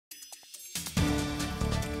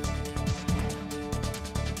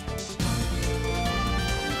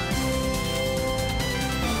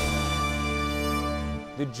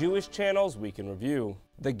Jewish Channel's Week in Review.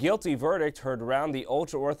 The guilty verdict heard around the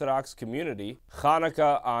ultra-Orthodox community,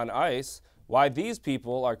 Chanukah on ice, why these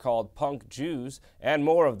people are called punk Jews, and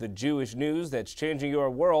more of the Jewish news that's changing your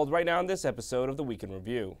world right now in this episode of the Week in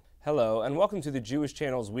Review. Hello, and welcome to the Jewish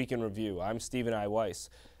Channel's Week in Review. I'm Stephen I. Weiss.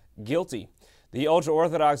 Guilty. The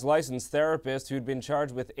ultra-Orthodox licensed therapist who'd been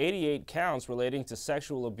charged with 88 counts relating to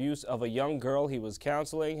sexual abuse of a young girl he was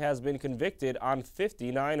counseling has been convicted on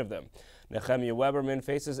 59 of them. Nehemiah Weberman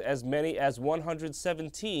faces as many as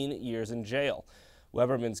 117 years in jail.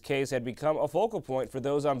 Weberman's case had become a focal point for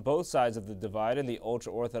those on both sides of the divide in the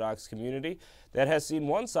ultra-Orthodox community that has seen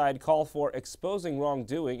one side call for exposing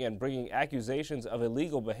wrongdoing and bringing accusations of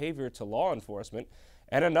illegal behavior to law enforcement,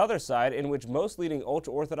 and another side in which most leading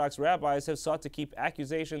ultra-Orthodox rabbis have sought to keep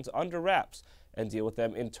accusations under wraps and deal with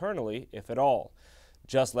them internally, if at all.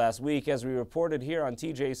 Just last week, as we reported here on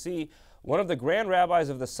TJC, one of the grand rabbis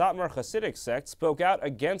of the Satmar Hasidic sect spoke out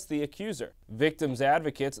against the accuser. Victims'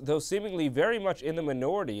 advocates, though seemingly very much in the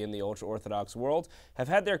minority in the ultra-Orthodox world, have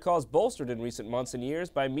had their cause bolstered in recent months and years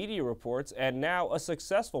by media reports and now a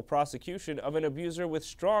successful prosecution of an abuser with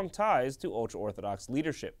strong ties to ultra-Orthodox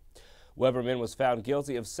leadership. Weberman was found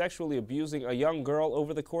guilty of sexually abusing a young girl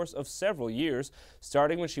over the course of several years,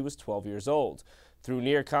 starting when she was 12 years old. Through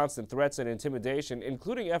near-constant threats and intimidation,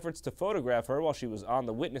 including efforts to photograph her while she was on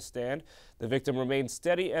the witness stand, the victim remained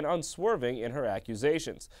steady and unswerving in her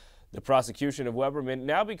accusations. The prosecution of Weberman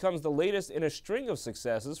now becomes the latest in a string of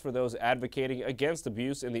successes for those advocating against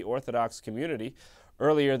abuse in the Orthodox community.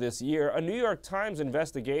 Earlier this year, a New York Times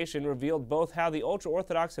investigation revealed both how the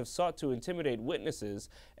ultra-Orthodox have sought to intimidate witnesses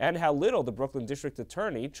and how little the Brooklyn District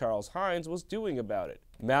Attorney, Charles Hines, was doing about it.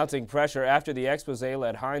 Mounting pressure after the expose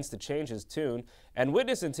led Hines to change his tune, and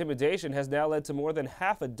witness intimidation has now led to more than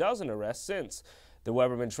half a dozen arrests since. The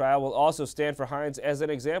Weberman trial will also stand for Hines as an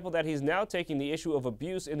example that he's now taking the issue of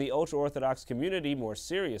abuse in the ultra-Orthodox community more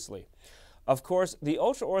seriously. Of course, the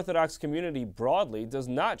ultra-Orthodox community broadly does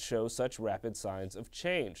not show such rapid signs of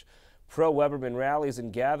change. Pro-Weberman rallies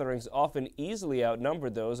and gatherings often easily outnumber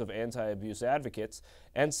those of anti-abuse advocates,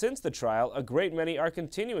 and since the trial, a great many are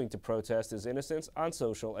continuing to protest his innocence on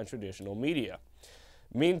social and traditional media.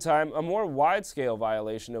 Meantime, a more wide-scale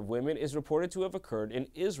violation of women is reported to have occurred in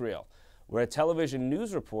Israel, where a television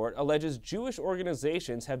news report alleges Jewish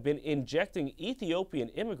organizations have been injecting Ethiopian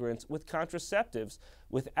immigrants with contraceptives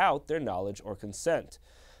without their knowledge or consent.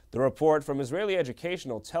 The report from Israeli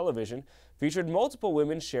Educational Television featured multiple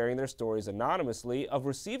women sharing their stories anonymously of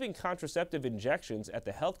receiving contraceptive injections at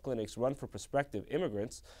the health clinics run for prospective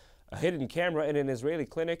immigrants. A hidden camera in an Israeli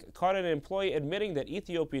clinic caught an employee admitting that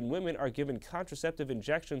Ethiopian women are given contraceptive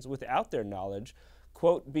injections without their knowledge.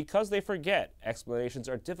 Quote, because they forget, explanations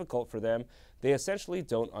are difficult for them, they essentially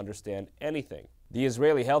don't understand anything. The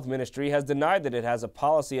Israeli Health Ministry has denied that it has a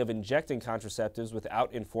policy of injecting contraceptives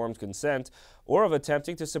without informed consent or of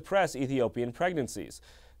attempting to suppress Ethiopian pregnancies.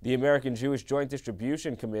 The American Jewish Joint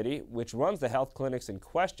Distribution Committee, which runs the health clinics in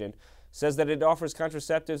question, says that it offers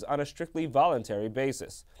contraceptives on a strictly voluntary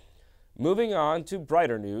basis. Moving on to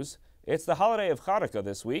brighter news, it's the holiday of Chanukah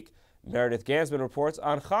this week. Meredith Gansman reports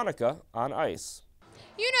on Chanukah on ice.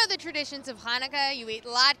 You know the traditions of Hanukkah. You eat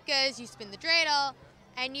latkes, you spin the dreidel,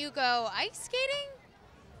 and you go ice skating?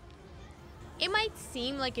 It might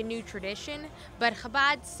seem like a new tradition, but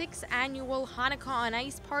Chabad's 6th annual Hanukkah on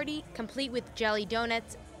Ice party, complete with jelly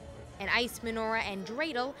donuts, an ice menorah and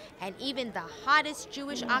dreidel, and even the hottest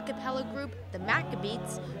Jewish a cappella group, the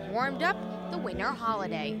Maccabees, warmed up the winter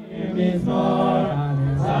holiday.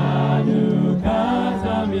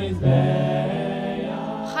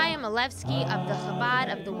 Malevsky of the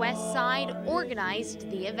Chabad of the West Side organized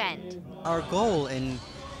the event. Our goal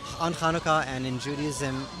on Chanukah and in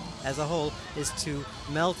Judaism as a whole is to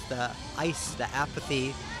melt the ice, the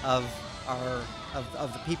apathy of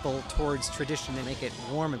the people towards tradition and make it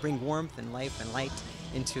warm and bring warmth and life and light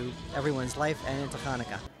into everyone's life and into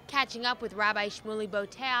Chanukah. Catching up with Rabbi Shmuley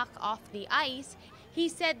Boteach off the ice, he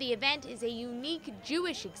said the event is a unique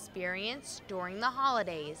Jewish experience during the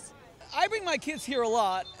holidays. I bring my kids here a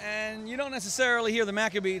lot, and you don't necessarily hear the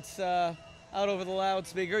Maccabees out over the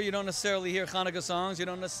loudspeaker. You don't necessarily hear Hanukkah songs. You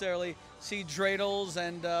don't necessarily see dreidels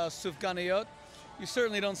and sufganiyot. You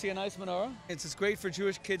certainly don't see an ice menorah. It's great for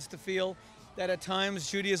Jewish kids to feel that at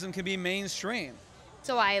times Judaism can be mainstream.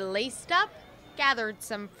 So I laced up, gathered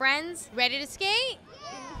some friends, ready to skate,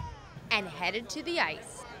 and headed to the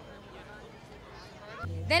ice.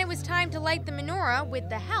 Then it was time to light the menorah with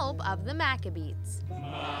the help of the Maccabees.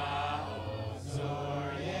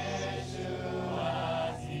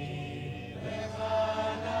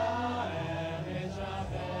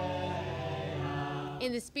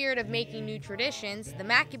 In the spirit of making new traditions, the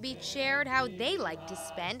Maccabees shared how they like to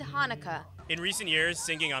spend Hanukkah. In recent years,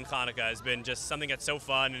 singing on Chanukah has been just something that's so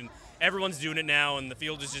fun, and everyone's doing it now, and the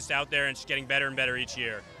field is just out there and it's getting better and better each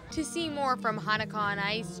year. To see more from Hanukkah on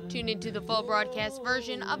Ice, tune into the full broadcast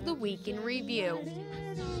version of the Week in Review.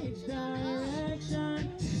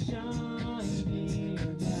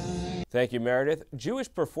 Thank you, Meredith.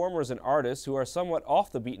 Jewish performers and artists who are somewhat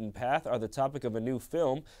off the beaten path are the topic of a new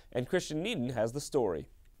film, and Christian Needon has the story.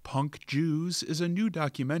 Punk Jews is a new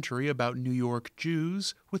documentary about New York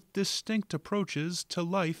Jews with distinct approaches to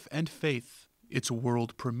life and faith. Its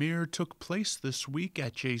world premiere took place this week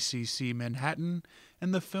at JCC Manhattan,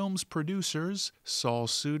 and the film's producers, Saul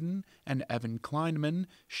Suden and Evan Kleinman,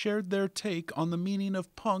 shared their take on the meaning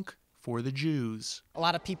of punk for the Jews. A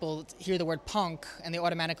lot of people hear the word punk and they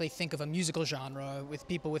automatically think of a musical genre with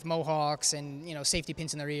people with mohawks and, safety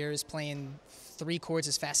pins in their ears playing 3 chords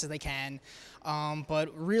as fast as they can. But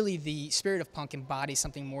really the spirit of punk embodies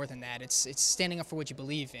something more than that. It's standing up for what you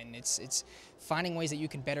believe in. It's finding ways that you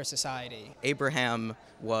can better society. Abraham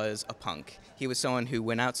was a punk. He was someone who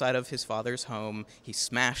went outside of his father's home, he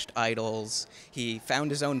smashed idols, he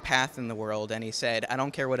found his own path in the world, and he said, I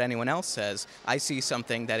don't care what anyone else says, I see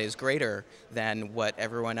something that is greater than what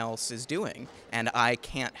everyone else is doing, and I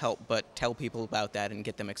can't help but tell people about that and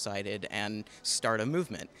get them excited and start a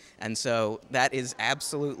movement. And so that is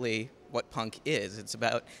absolutely what punk is. It's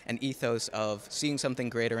about an ethos of seeing something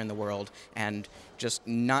greater in the world and just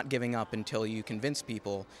not giving up until you convince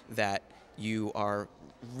people that you are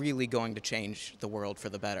really going to change the world for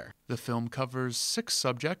the better. The film covers 6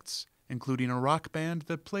 subjects, including a rock band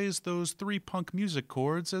that plays those 3 punk music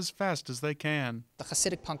chords as fast as they can. The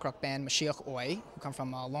Hasidic punk rock band Mashiach Oi, who come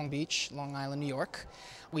from Long Beach, Long Island, New York.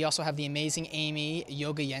 We also have the amazing Amy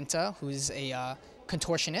Yoga Yenta, who's a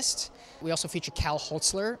contortionist. We also feature Cal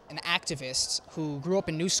Holtzler, an activist who grew up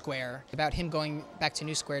in New Square, about him going back to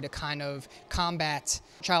New Square to kind of combat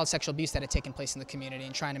child sexual abuse that had taken place in the community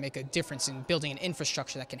and trying to make a difference in building an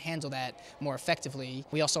infrastructure that can handle that more effectively.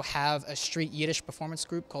 We also have a street Yiddish performance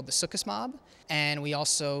group called the Sukkos Mob, and we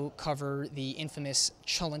also cover the infamous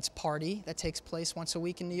Cholent's Party that takes place once a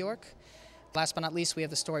week in New York. Last but not least, we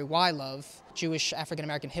have the story Why Love, Jewish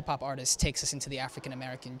African-American hip-hop artist takes us into the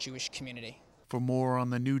African-American Jewish community. For more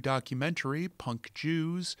on the new documentary, Punk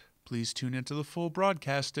Jews, please tune into the full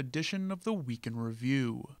broadcast edition of the Week in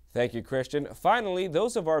Review. Thank you, Christian. Finally,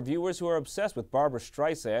 those of our viewers who are obsessed with Barbra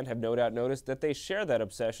Streisand have no doubt noticed that they share that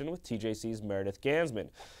obsession with TJC's Meredith Gansman.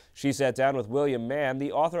 She sat down with William Mann,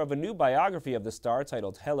 the author of a new biography of the star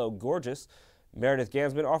titled Hello, Gorgeous. Meredith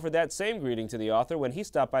Gansman offered that same greeting to the author when he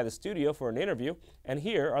stopped by the studio for an interview, and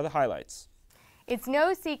here are the highlights. It's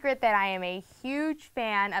no secret that I am a huge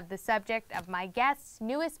fan of the subject of my guest's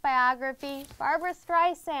newest biography, Barbra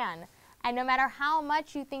Streisand. And no matter how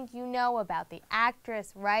much you think you know about the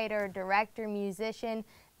actress, writer, director, musician,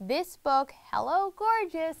 this book, Hello,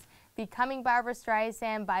 Gorgeous, Becoming Barbra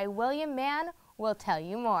Streisand by William Mann, will tell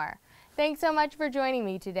you more. Thanks so much for joining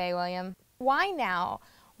me today, William. Why now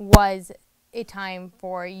was a time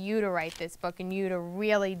for you to write this book and you to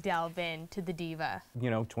really delve into the diva?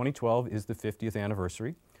 2012 is the 50th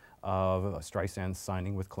anniversary of Streisand's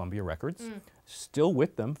signing with Columbia Records. Still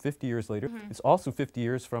with them 50 years later. It's also 50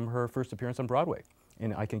 years from her first appearance on Broadway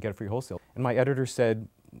in I Can Get It Free Wholesale. And my editor said,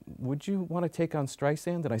 would you want to take on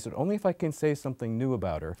Streisand? And I said, only if I can say something new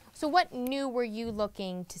about her. So what new were you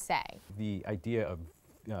looking to say? The idea of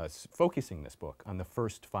focusing this book on the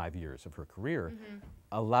first 5 years of her career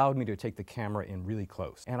allowed me to take the camera in really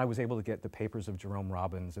close. And I was able to get the papers of Jerome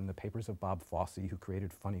Robbins and the papers of Bob Fosse, who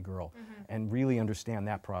created Funny Girl, and really understand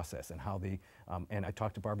that process and how they, and I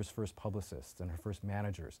talked to Barbara's first publicists and her first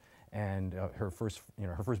managers and her first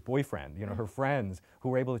boyfriend, her friends, who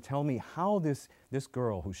were able to tell me how this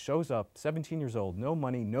girl who shows up, 17 years old, no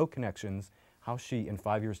money, no connections, how she, in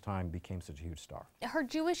 5 years' time, became such a huge star. Her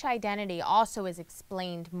Jewish identity also is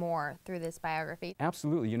explained more through this biography.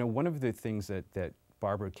 Absolutely. One of the things that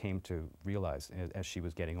Barbara came to realize as she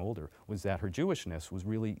was getting older was that her Jewishness was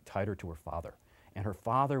really tied her to her father. And her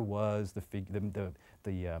father was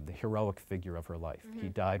the heroic figure of her life. He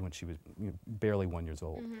died when she was barely 1 year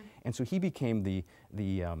old. And so he became the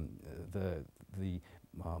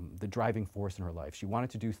driving force in her life. She wanted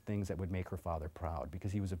to do things that would make her father proud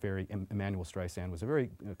because he was Emanuel Streisand was a very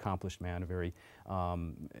accomplished man, a very,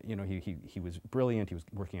 he was brilliant, he was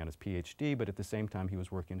working on his PhD, but at the same time he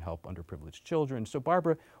was working to help underprivileged children. So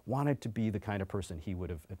Barbara wanted to be the kind of person he would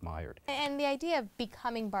have admired. And the idea of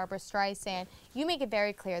becoming Barbra Streisand, you make it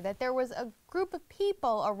very clear that there was a group of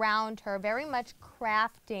people around her very much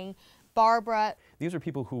crafting Barbara. These are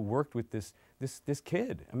people who worked with this this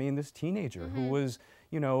kid, I mean, this teenager who was,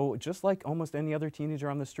 you know, just like almost any other teenager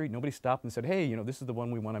on the street. Nobody stopped and said, hey, you know, this is the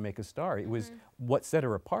one we want to make a star. It was what set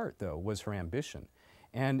her apart, though, was her ambition.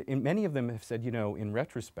 And many of them have said, you know, in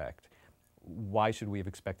retrospect, why should we have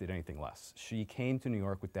expected anything less? She came to New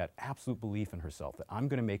York with that absolute belief in herself that I'm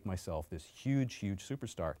going to make myself this huge, huge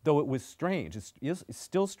superstar. Though it was strange, it's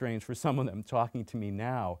still strange for some of them talking to me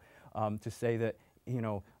now to say that, you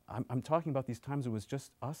know, I'm talking about these times it was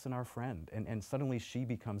just us and our friend, and suddenly she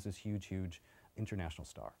becomes this huge, huge international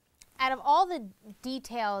star. Out of all the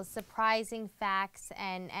details, surprising facts,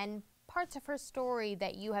 and parts of her story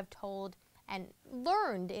that you have told and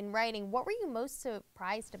learned in writing, what were you most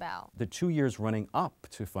surprised about? The 2 years running up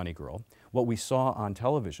to Funny Girl, what we saw on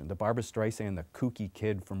television, the Barbra Streisand, the kooky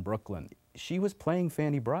kid from Brooklyn, she was playing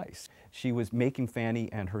Fanny Brice. She was making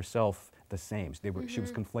Fanny and herself the same. She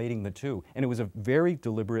was conflating the two. And it was a very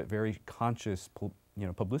deliberate, very conscious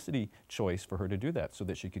publicity choice for her to do that so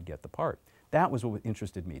that she could get the part. That was what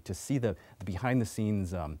interested me, to see the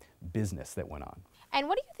behind-the-scenes business that went on. And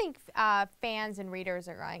what do you think fans and readers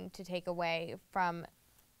are going to take away from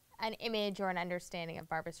an image or an understanding of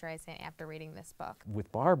Barbra Streisand after reading this book? With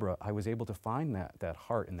Barbra, I was able to find that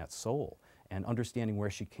heart and that soul, and understanding where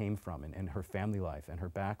she came from and her family life and her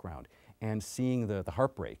background, and seeing the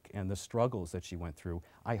heartbreak and the struggles that she went through.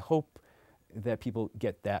 I hope that people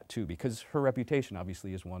get that too, because her reputation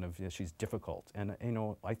obviously is one of, she's difficult. And you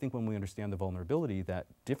know, I think when we understand the vulnerability, that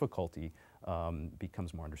difficulty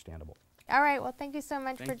becomes more understandable. All right, well, thank you so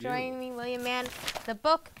much for joining me, William Mann. The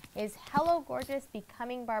book is Hello Gorgeous,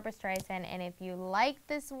 Becoming Barbra Streisand, and if you like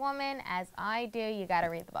this woman, as I do, you gotta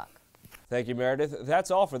read the book. Thank you, Meredith.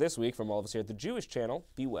 That's all for this week from all of us here at The Jewish Channel.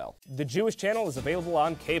 Be well. The Jewish Channel is available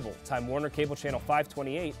on cable. Time Warner Cable Channel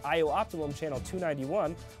 528, IO Optimum Channel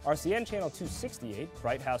 291, RCN Channel 268,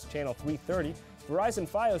 Bright House Channel 330, Verizon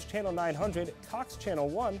Fios Channel 900, Cox Channel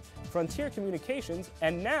 1, Frontier Communications,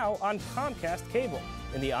 and now on Comcast Cable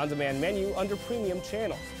in the on-demand menu under Premium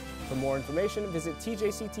Channels. For more information, visit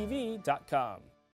tjctv.com.